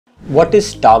What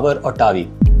is TAVR or TAVI?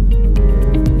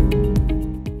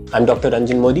 I'm Dr.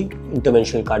 Ranjan Modi,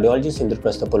 interventional cardiologist,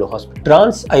 Indraprastha Apollo Hospitals.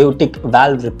 Trans-aortic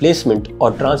valve replacement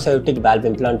or trans-aortic valve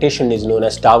implantation is known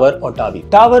as TAVR or TAVI.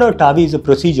 TAVR or TAVI is a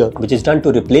procedure which is done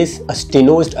to replace a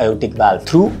stenosed aortic valve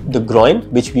through the groin,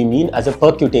 which we mean as a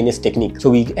percutaneous technique. So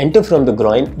we enter from the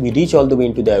groin, we reach all the way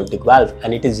into the aortic valve,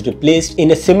 and it is replaced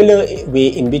in a similar way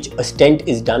in which a stent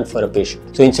is done for a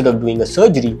patient. So instead of doing a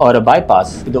surgery or a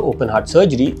bypass with the open heart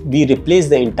surgery, we replace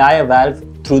the entire valve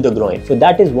through the groin. So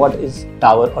that is what is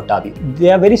TAVR or TAVI.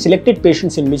 There are very selected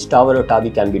patients in which TAVR or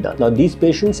TAVI can be done. Now these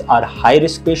patients are high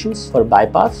risk patients for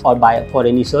bypass or for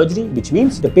any surgery, which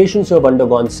means the patients who have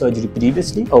undergone surgery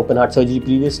previously, open heart surgery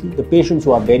previously, the patients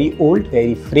who are very old,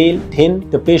 very frail, thin,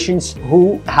 the patients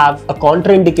who have a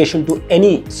contraindication to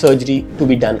any surgery to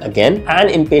be done again, and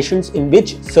in patients in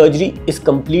which surgery is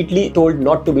completely told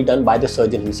not to be done by the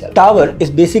surgeon himself. TAVR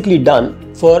is basically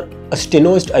done for a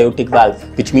stenosed aortic valve,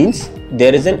 which means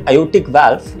there is an aortic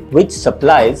valve which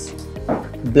supplies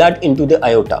blood into the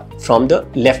aorta from the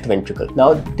left ventricle.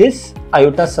 Now this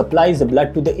aorta supplies the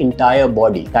blood to the entire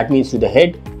body. That means to the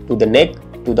head, to the neck,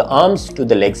 to the arms, to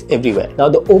the legs, everywhere. Now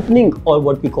the opening, or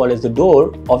what we call as the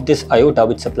door of this aorta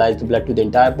which supplies the blood to the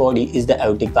entire body, is the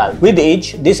aortic valve. With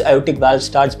age, this aortic valve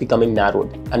starts becoming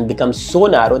narrowed and becomes so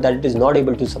narrow that it is not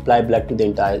able to supply blood to the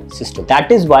entire system.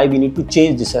 That is why we need to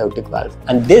change this aortic valve,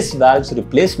 and this valve's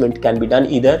replacement can be done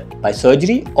either by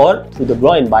surgery or through the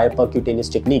groin by a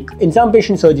percutaneous technique. In some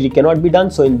patients, surgery cannot be done,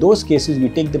 so in those cases we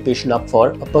take the patient up for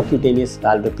a percutaneous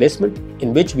valve replacement,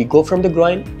 in which we go from the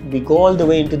groin, we go all the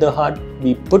way into the heart,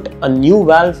 we put a new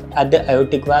valve at the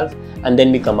aortic valve, and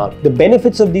then we come out. The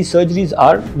benefits of these surgeries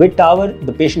are, with TAVR,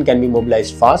 the patient can be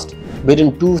mobilized fast.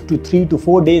 Within 2 to 3 to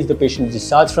 4 days, the patient is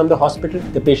discharged from the hospital.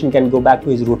 The patient can go back to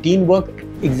his routine work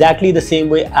exactly the same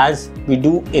way as we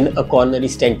do in a coronary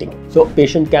stenting. So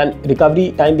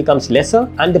recovery time becomes lesser,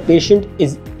 and the patient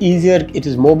is easier, it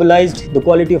is mobilized, the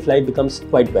quality of life becomes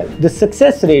quite well. The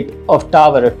success rate of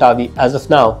TAVR or TAVI as of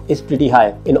now is pretty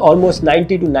high. In almost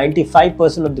 90 to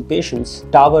 95% of the patients,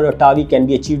 TAVR or TAVI can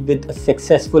be achieved with a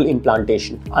successful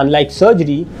implantation. Unlike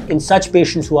surgery, in such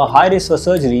patients who are high risk for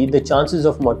surgery, the chances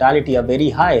of mortality are very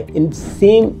high.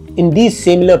 In these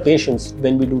similar patients,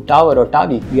 when we do TAVR or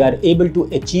TAVI, we are able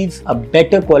to achieve a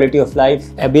better quality of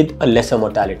life with a lesser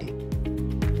mortality.